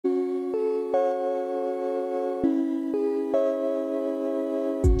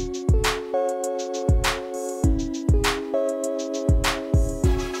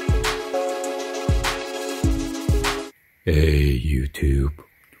Hey YouTube,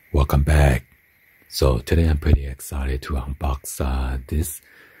 welcome back. So today I'm pretty excited to unbox this.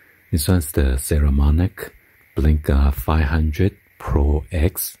 This one's the Saramonic Blink 500 Pro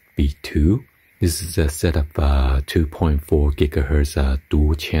X B2. This is a set of 2.4 gigahertz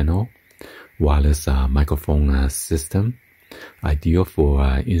dual channel wireless microphone system, ideal for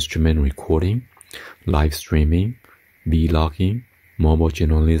instrument recording, live streaming, vlogging, mobile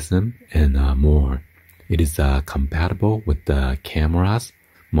journalism, and more. It is compatible with the cameras,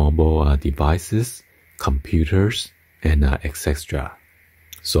 mobile devices, computers, and etc.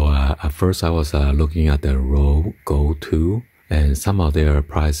 So at first I was looking at the Rode Go 2, and some of their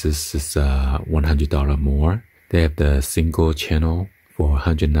prices is $100 more. They have the single channel for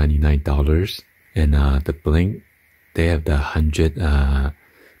 $199, and the Blink, they have the 100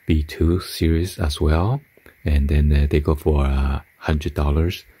 B2 series as well, and then they go for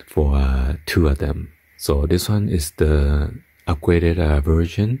 $100 for two of them. So this one is the upgraded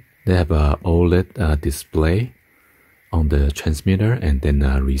version. They have a OLED display on the transmitter and then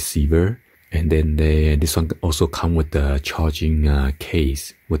a receiver. And then this one also come with the charging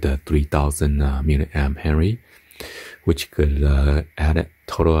case with a 3000 milliamp Henry, which could add a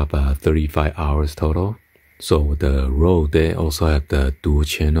total of 35 hours total. So the Rode, they also have the dual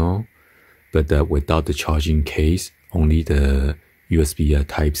channel, but without the charging case, only the USB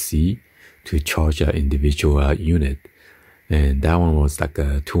Type-C to charge an individual unit, and that one was like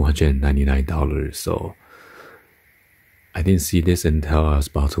 $299. So I didn't see this until I was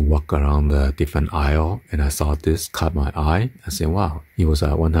about to walk around the different aisle, and I saw this, caught my eye. I said, wow, it was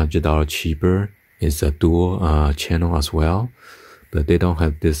 $100 cheaper. It's a dual channel as well, but they don't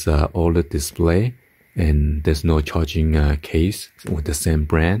have this OLED display, and there's no charging case with the same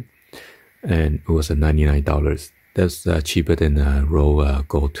brand, and it was $99. That's cheaper than the Rode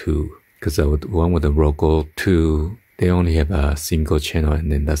Go 2. Because the one with the Rode Go 2, they only have a single channel,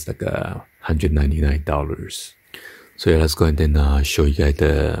 and then that's like $199. So yeah, let's go ahead and show you guys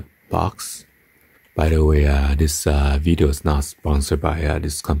the box. By the way, this video is not sponsored by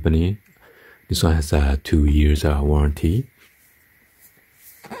this company. This one has a 2 years warranty.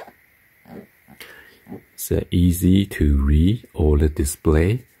 It's easy to read OLED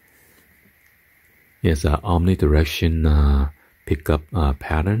display. It's an omnidirection pickup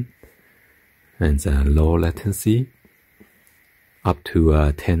pattern. And low latency, up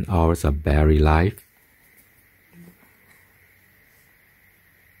to 10 hours of battery life.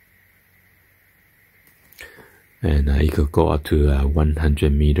 And it could go up to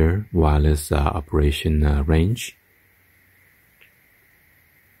 100 meter wireless operation range.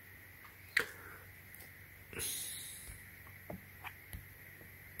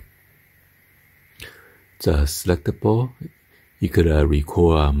 It's selectable. You could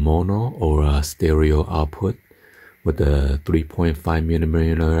record a mono or a stereo output with a 3.5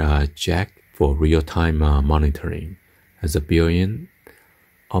 millimeter jack for real-time monitoring. Has a built-in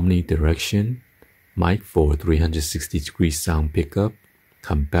omnidirection mic for 360-degree sound pickup,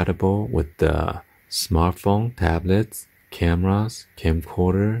 compatible with the smartphone, tablets, cameras,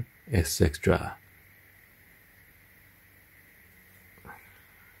 camcorder, etc.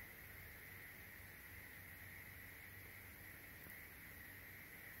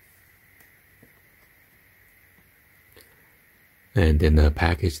 And then the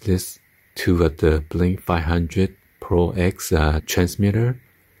package list, 2 of the Blink 500 Pro X transmitter,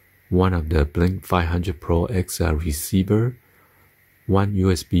 1 of the Blink 500 Pro X receiver, 1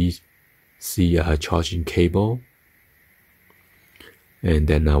 USB-C charging cable, and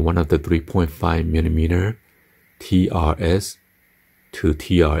then 1 of the 3.5 millimeter TRS to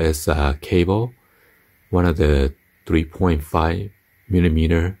TRS cable, 1 of the 3.5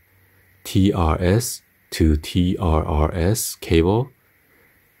 millimeter TRS to TRRS cable,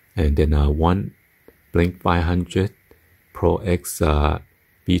 and then 1 Blink 500 Pro X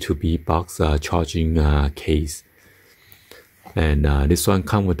B2B box charging case. And this one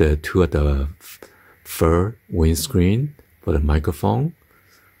comes with the 2 of the fur windscreen for the microphone,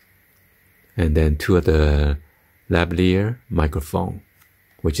 and then 2 of the lavalier microphone,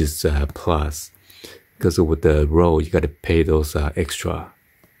 which is plus, because with the Rode you got to pay those extra.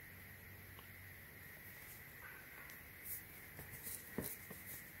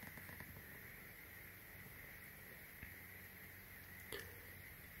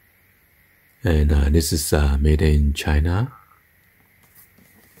 And this is made in China.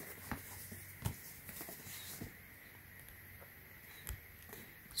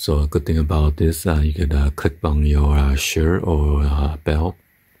 So a good thing about this, you can clip on your shirt or belt.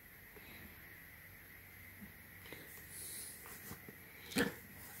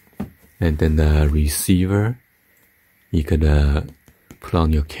 And then the receiver you could put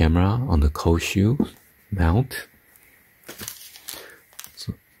on your camera on the cold shoe mount.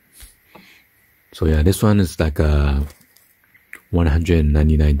 So yeah, this one is like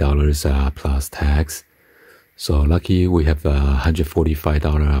 $199 plus tax. So lucky we have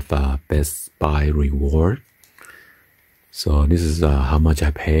 $145 of Best Buy reward. So this is how much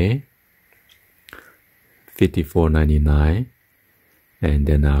I pay. $54.99, and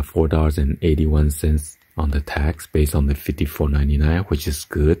then $4.81 on the tax based on the $54.99, which is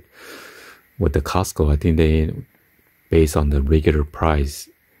good. With the Costco, I think they based on the regular price.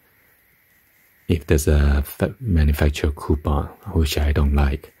 If there's a manufacturer coupon, which I don't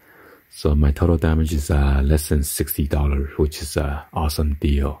like. So my total damage is less than $60, which is an awesome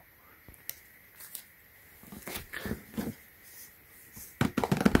deal.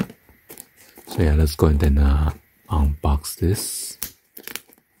 So yeah, let's go and then unbox this.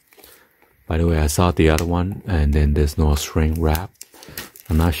 By the way, I saw the other one and then there's no shrink wrap.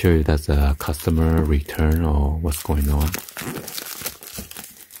 I'm not sure if that's a customer return or what's going on.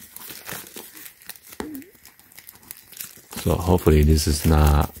 So hopefully this is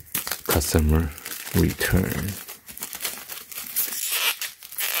not customer return.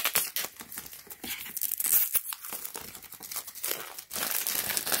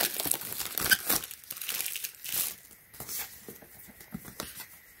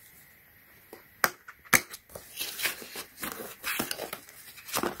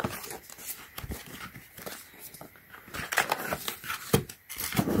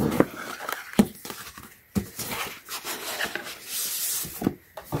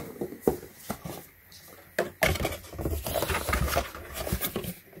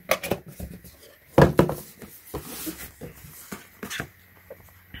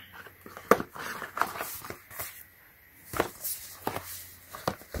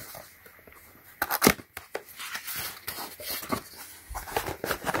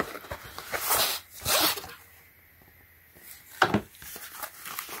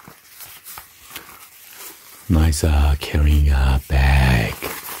 Nice carrying bag.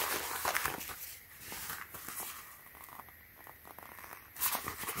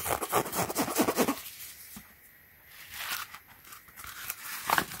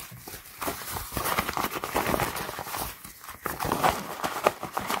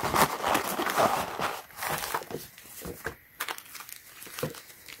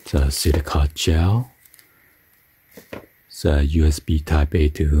 It's a silicone gel. It's a USB Type A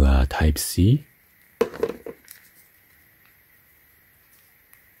to Type C.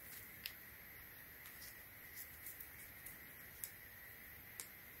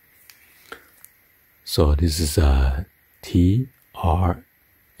 So this is TRS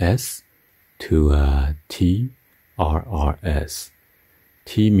to TRRS.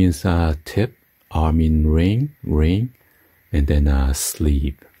 T means tip, R means ring, and then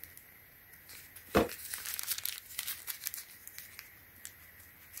sleeve.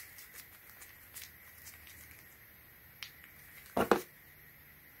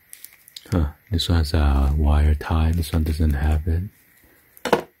 This one has a wire tie. This one doesn't have it.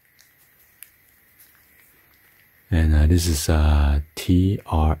 And this is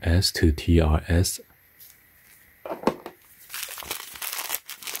TRS to TRS.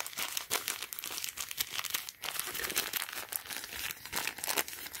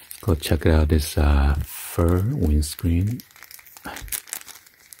 Go check out this fur windscreen.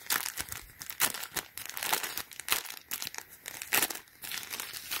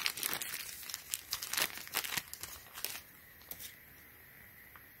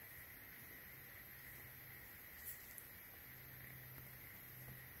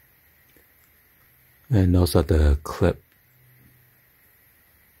 And also the clip.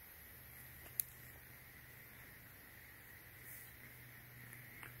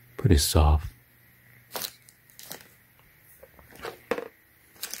 Pretty soft.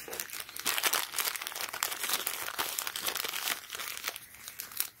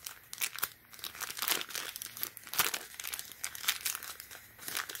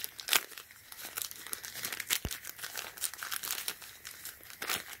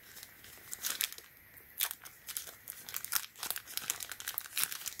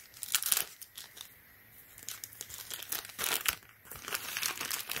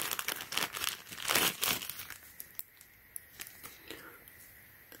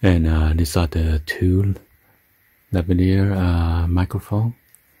 And these are the two lavalier microphone.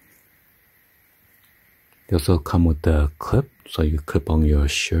 They also come with the clip, so you clip on your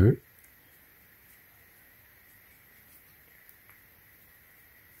shirt.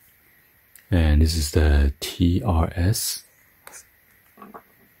 And this is the TRS.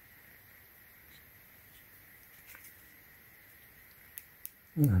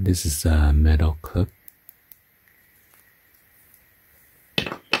 This is a metal clip.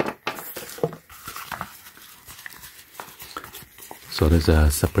 So there's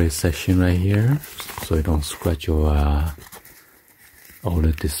a separate section right here, so you don't scratch your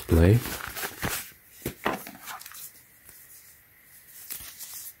OLED display.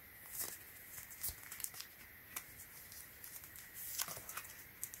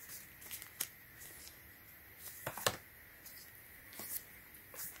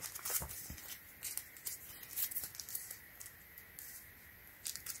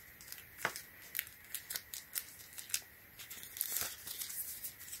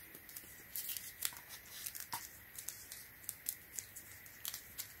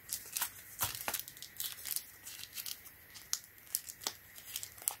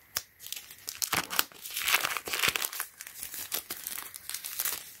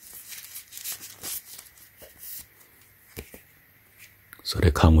 So they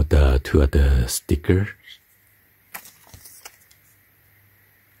come with the two other stickers.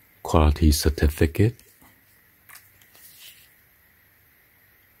 Quality certificate.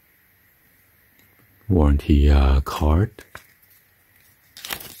 Warranty card.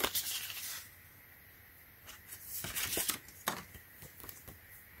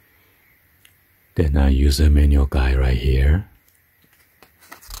 Then a user manual guide right here.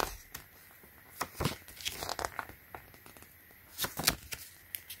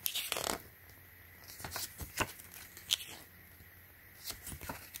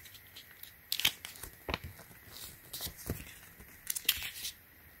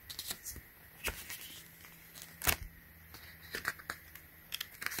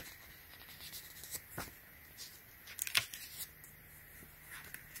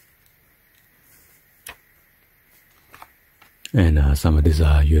 And some of these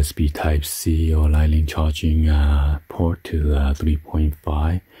are USB Type-C or Lightning charging port to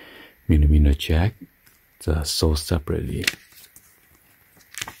 3.5mm jack. It's sold separately.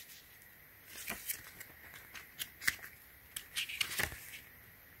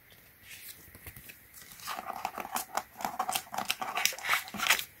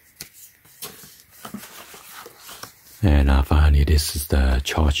 And finally, this is the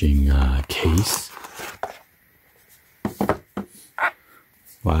charging case.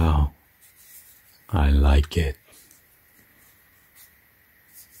 Wow, I like it.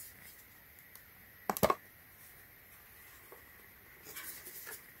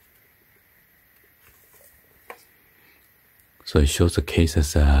 So it shows the case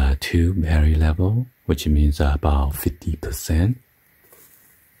as a 2 battery level, which means about 50%.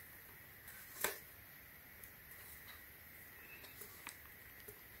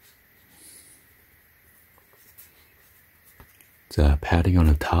 The padding on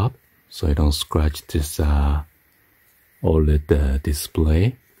the top, so you don't scratch this OLED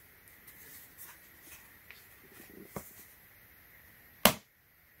display.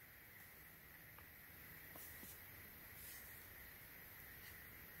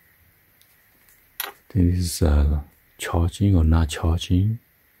 This is charging or not charging.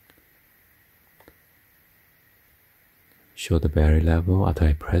 Show the battery level after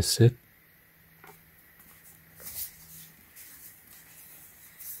I press it.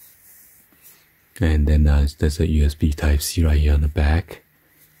 And then there's a USB Type-C right here on the back.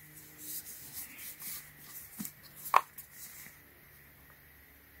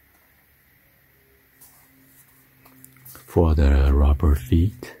 For the rubber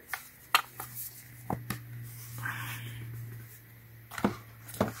feet.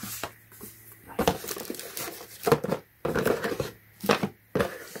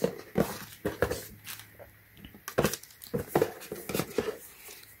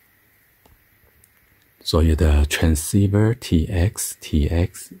 So you have the transceiver,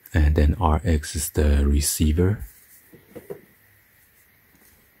 TX, and then RX is the receiver.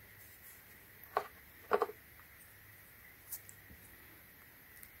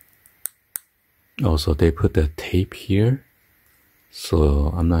 Also, they put the tape here,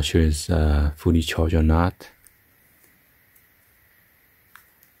 so I'm not sure it's fully charged or not.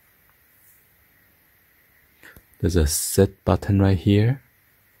 There's a set button right here.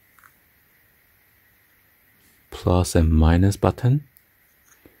 Plus and minus button,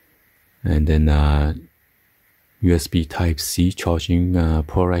 and then USB Type-C charging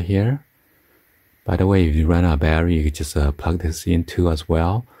port right here. By the way, if you run out of battery, you can just plug this into as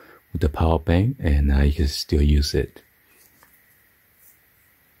well with the power bank, and you can still use it.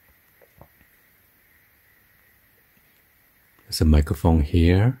 There's a microphone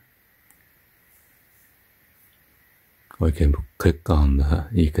here, or you can click on the,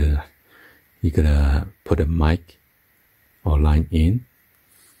 you could put a mic or line in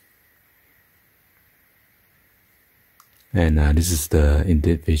And this is the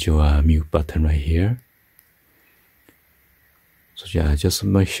individual mute button right here. So yeah, just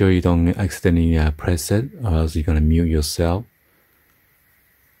make sure you don't accidentally press it, or else you're gonna mute yourself.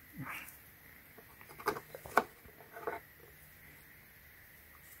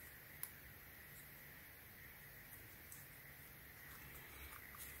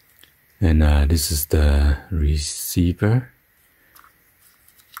 And this is the receiver.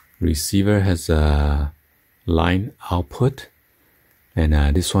 Receiver has a line output, and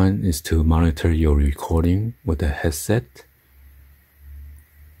this one is to monitor your recording with the headset.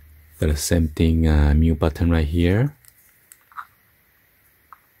 Got the same thing, mute button right here.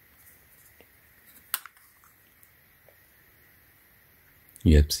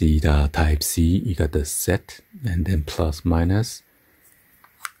 USB Type C, you got the set, and then plus minus.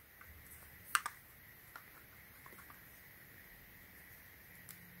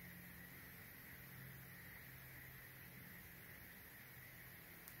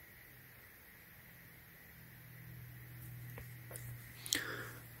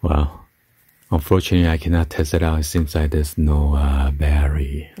 Well, unfortunately, I cannot test it out. It seems like there's no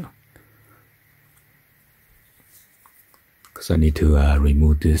battery. Because I need to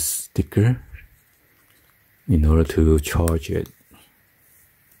remove this sticker in order to charge it.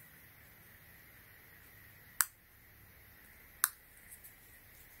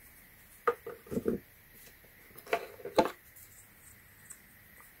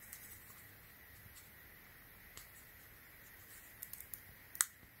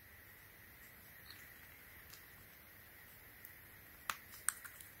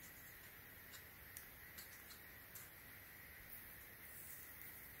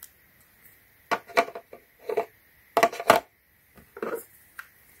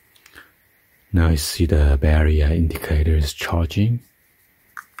 Now you see the battery indicator is charging.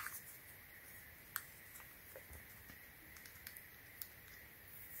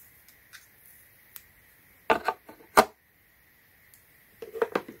 I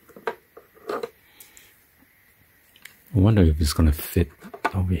wonder if it's gonna fit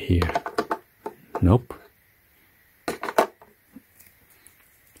over here. Nope.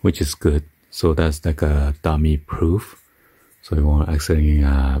 Which is good. So that's like a dummy proof. So you won't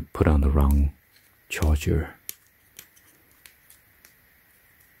accidentally put on the wrong charger.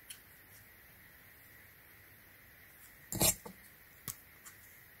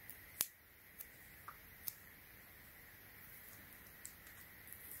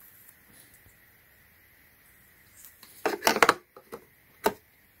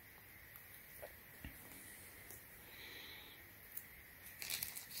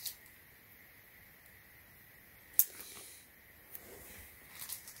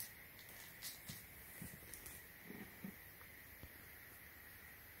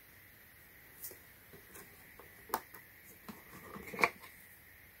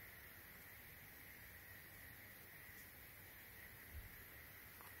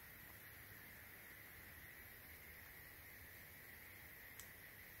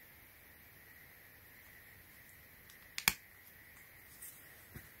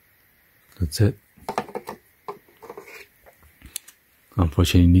 That's it.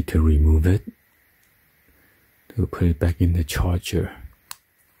 Unfortunately, you need to remove it to put it back in the charger.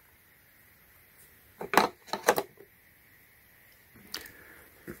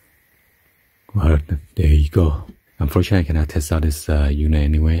 Well, there you go. Unfortunately, I cannot test out this unit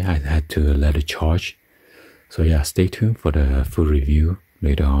anyway. I had to let it charge. So yeah, stay tuned for the full review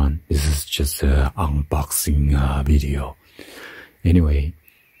later on. This is just an unboxing video. Anyway,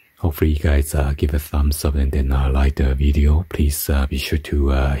 hopefully you guys give a thumbs up and then like the video. Please be sure to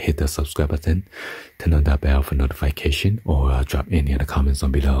hit the subscribe button, turn on that bell for notification, or drop any other comments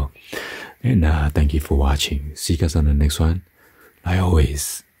on below. And thank you for watching. See you guys on the next one. Like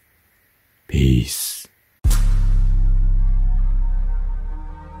always, peace.